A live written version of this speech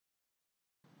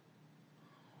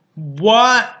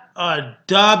What a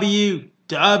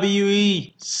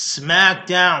WWE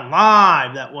SmackDown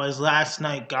Live that was last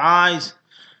night, guys.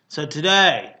 So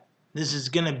today, this is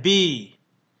going to be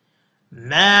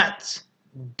Matt's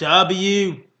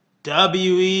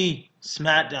WWE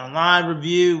SmackDown Live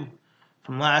review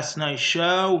from last night's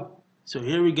show. So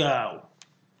here we go.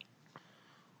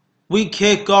 We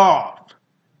kick off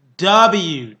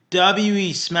WWE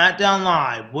SmackDown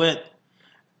Live with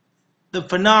the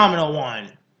phenomenal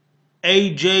one,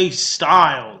 AJ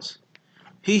Styles.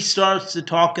 He starts to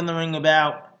talk in the ring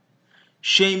about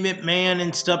Shane McMahon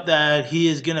and stuff, that he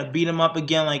is going to beat him up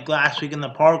again like last week in the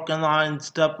parking lot and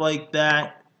stuff like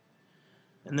that.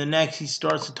 And the next he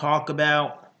starts to talk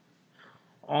about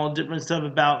all different stuff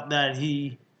about that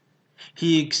he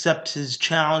accepts his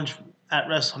challenge at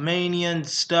WrestleMania and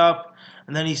stuff.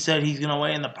 And then he said he's going to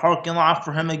wait in the parking lot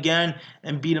for him again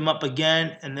and beat him up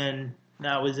again. And then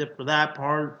that was it for that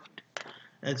part.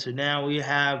 And so now we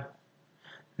have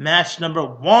match number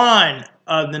 1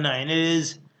 of the night. It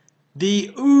is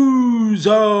the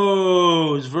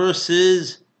Usos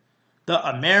versus the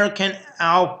American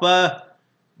Alpha,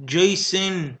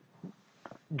 Jason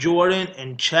Jordan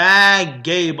and Chad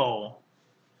Gable.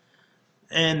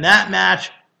 And that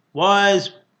match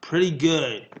was pretty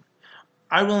good.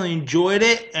 I really enjoyed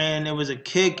it, and it was a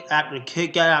kick after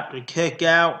kick out after kick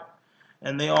out.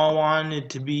 And they all wanted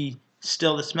to be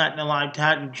still the SmackDown Live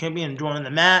Tag Team Champion during the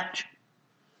match.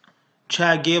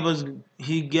 Chad Gable,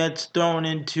 he gets thrown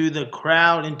into the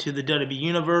crowd, into the WWE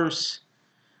Universe.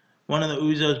 One of the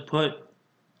Usos put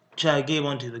Chad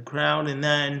Gable into the crowd, and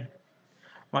then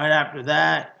right after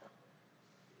that,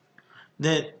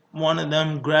 one of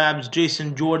them grabs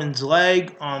Jason Jordan's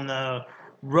leg on the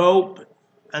rope,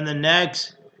 and the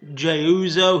next, Jey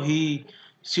Uso, he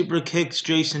super kicks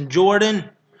Jason Jordan,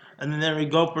 and then there we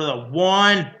go for the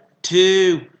 1,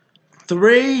 2,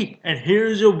 3, and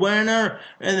here's your winner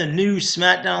and the new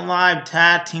SmackDown Live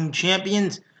Tag Team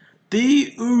Champions,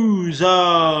 the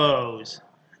Usos.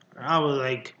 I was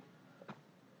like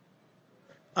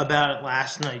about it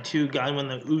last night too, guys, when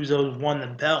the Usos won the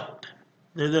belt.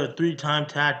 They're the 3-time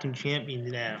Tag Team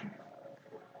Champions now.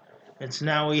 And so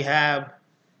now we have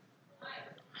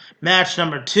match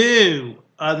number 2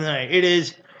 of the night. It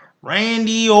is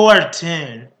Randy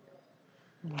Orton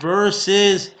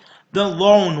versus the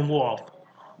Lone Wolf,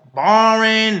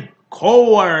 Baron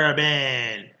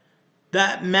Corbin.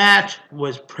 That match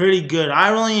was pretty good. I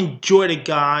really enjoyed it,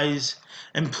 guys.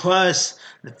 And plus,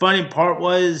 the funny part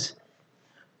was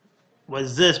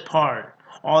this part.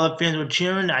 All the fans were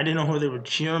cheering. I didn't know who they were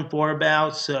cheering for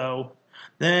about. So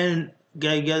then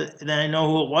I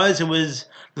know who it was. It was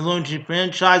the Lone Wolf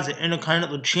franchise, the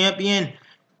Intercontinental Champion,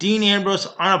 Dean Ambrose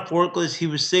on a forklift. He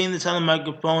was saying this on the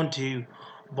microphone to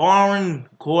Baron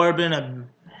Corbin, and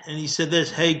he said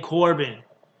this: "Hey Corbin,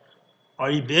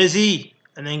 are you busy?"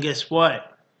 And then guess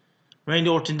what? Randy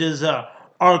Orton does a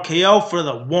RKO for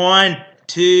the 1,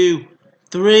 2,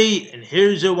 3, and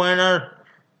here's your winner,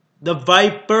 the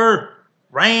Viper,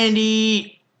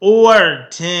 Randy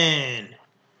Orton.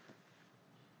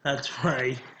 That's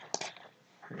right.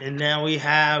 And now we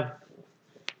have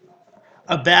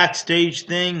a backstage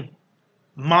thing.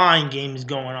 Mind games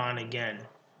going on again.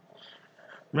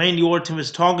 Randy Orton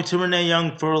was talking to Renee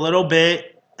Young for a little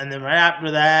bit, and then right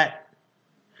after that,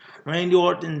 Randy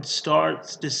Orton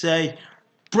starts to say,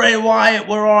 "Bray Wyatt,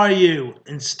 where are you?"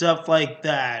 and stuff like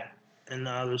that, and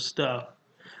the other stuff.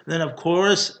 And then, of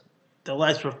course, the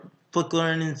lights were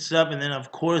flickering and stuff, and then,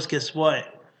 of course, guess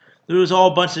what? There was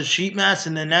all a bunch of sheet masks,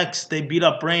 and the next, they beat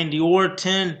up Randy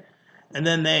Orton, and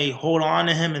then they hold on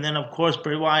to him, and then, of course,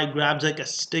 Bray Wyatt grabs like a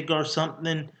stick or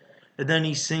something, and then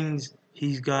he sings,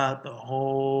 "He's got the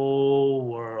whole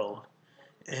world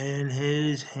in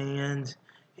his hands.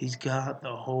 He's got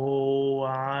the whole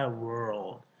wide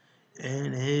world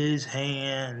in his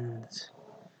hands."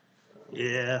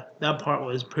 Yeah, that part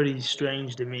was pretty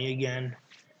strange to me again.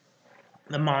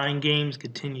 The mind games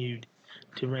continued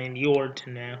to Randy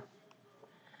Orton now.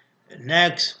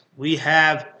 Next, we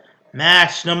have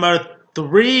match number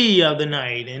 3 of the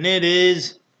night, and it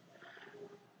is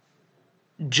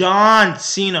John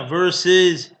Cena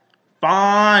versus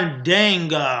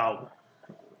Fandango.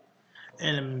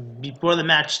 And before the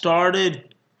match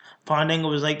started, Fandango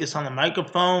was like this on the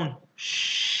microphone,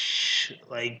 shh,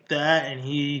 like that, and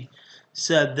he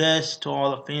said this to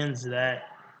all the fans, that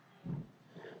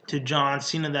to John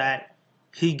Cena, that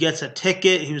he gets a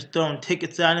ticket. He was throwing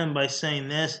tickets at him by saying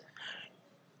this: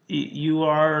 "You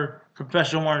are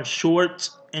professional wearing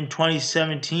shorts in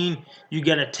 2017. You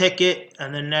get a ticket."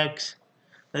 And the next,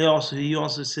 he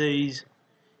also says,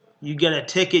 "You get a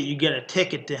ticket. You get a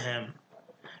ticket to him."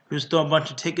 He was throwing a bunch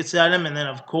of tickets at him, and then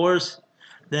of course,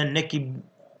 then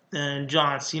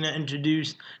John Cena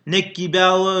introduced Nikki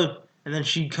Bella, and then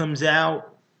she comes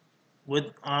out with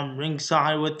on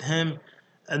ringside with him,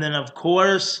 and then of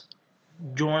course,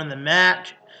 during the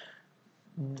match,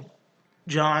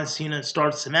 John Cena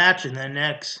starts the match, and then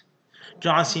next,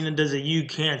 John Cena does a "You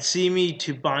Can't See Me"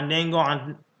 to Fandango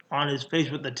on his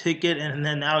face with the ticket, and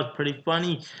then that was pretty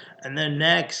funny. And then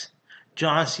next,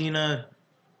 John Cena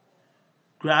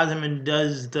grabs him and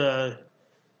does the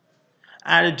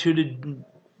attitude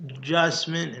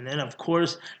adjustment, and then of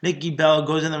course Nikki Bella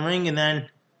goes in the ring, and then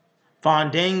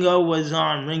Fandango was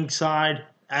on ringside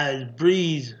as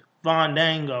Breeze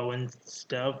Fandango and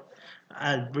stuff,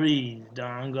 as Breeze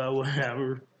Dongo,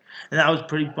 whatever, and that was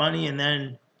pretty funny. And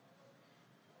then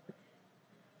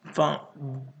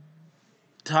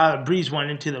Tyler Breeze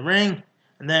went into the ring,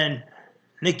 and then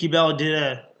Nikki Bella did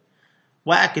a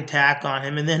whack attack on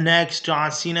him, and then next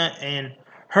John Cena and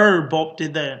her both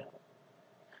did the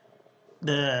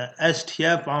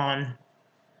STF on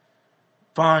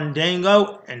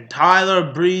Fandango and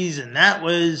Tyler Breeze, and that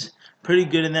was pretty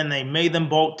good. And then they made them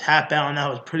both tap out, and that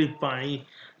was pretty funny.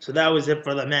 So that was it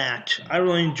for the match. I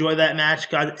really enjoyed that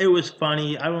match, guys. It was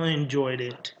funny. I really enjoyed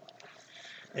it.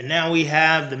 And now we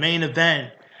have the main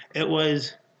event. It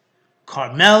was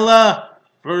Carmella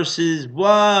versus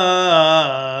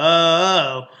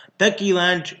Becky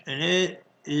Lynch, and it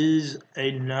is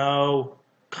a no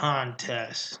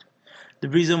contest. The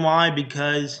reason why,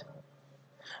 because,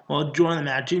 well, during the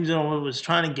match, James Ellsworth was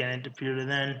trying to get interfered,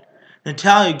 and then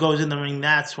Natalya goes in the ring.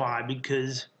 That's why,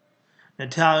 because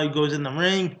Natalya goes in the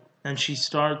ring, and she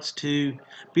starts to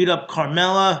beat up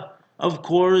Carmella, of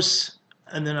course,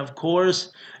 and then, of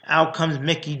course, out comes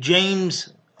Mickie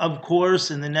James, of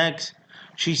course, and the next,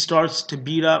 she starts to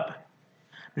beat up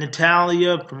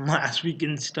Natalya from last week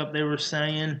and stuff they were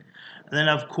saying. And then,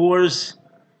 of course,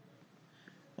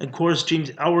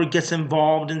 James Ellsworth gets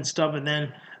involved and stuff, and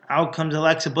then out comes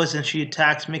Alexa Bliss, and she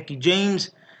attacks Mickie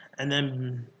James, and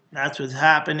then that's what's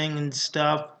happening and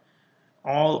stuff.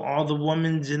 All the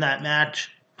women's in that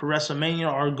match for WrestleMania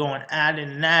are going at it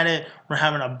and at it. We're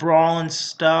having a brawl and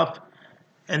stuff.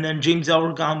 And then James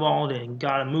Ellsworth got involved and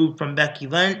got a move from Becky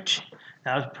Lynch.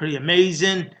 That was pretty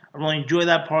amazing. I really enjoyed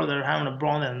that part. They were having a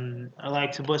brawl, and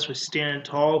Alexa Bliss was standing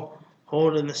tall,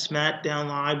 holding the SmackDown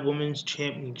Live Women's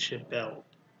Championship belt.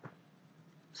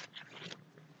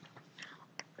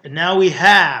 And now we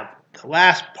have the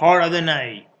last part of the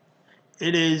night.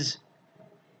 It is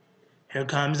Here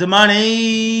Comes the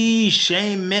Money,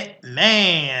 Shane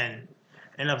McMahon.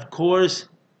 And of course,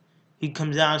 he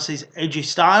comes out and says, AJ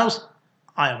Styles,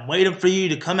 I am waiting for you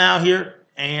to come out here,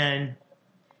 and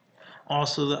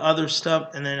also the other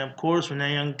stuff. And then, of course,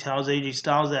 Renee Young tells AJ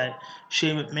Styles that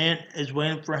Shane McMahon is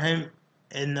waiting for him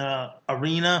in the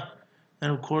arena.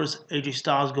 And, of course, AJ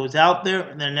Styles goes out there.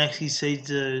 And then next he says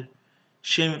to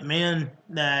Shane McMahon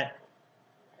that,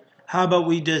 how about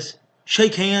we just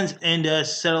shake hands and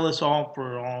settle this all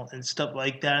for all and stuff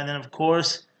like that. And then, of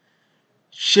course,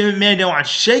 Shane McMahon didn't want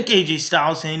to shake AJ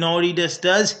Styles, and you know what he just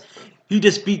does? He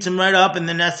just beats him right up, and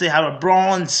then that's they have a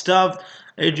brawl and stuff.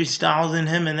 AJ Styles and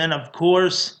him, and then of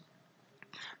course,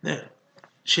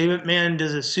 Shane McMahon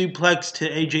does a suplex to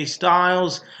AJ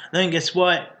Styles. Then guess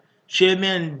what? Shane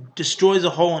McMahon destroys the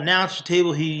whole announcer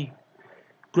table. He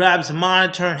grabs the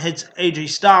monitor and hits AJ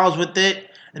Styles with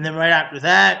it, and then right after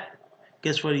that,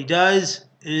 guess what he does?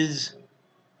 Is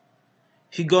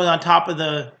he goes on top of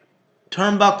the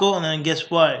turnbuckle, and then guess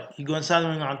what? He goes inside the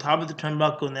ring on top of the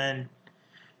turnbuckle, and then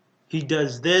he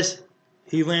does this.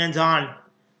 He lands on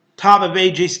top of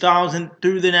AJ Styles and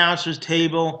through the announcer's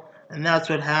table, and that's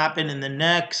what happened. And the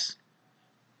next,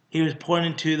 he was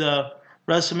pointing to the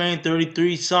WrestleMania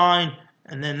 33 sign,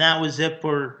 and then that was it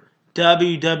for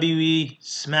WWE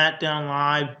SmackDown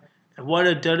Live. And what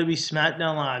a WWE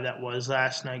SmackDown Live that was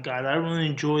last night, guys. I really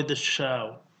enjoyed the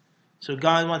show. So,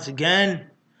 guys, once again,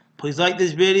 please like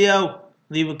this video,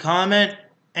 leave a comment,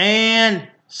 and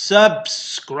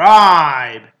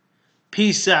subscribe.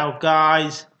 Peace out,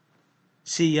 guys.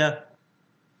 See ya.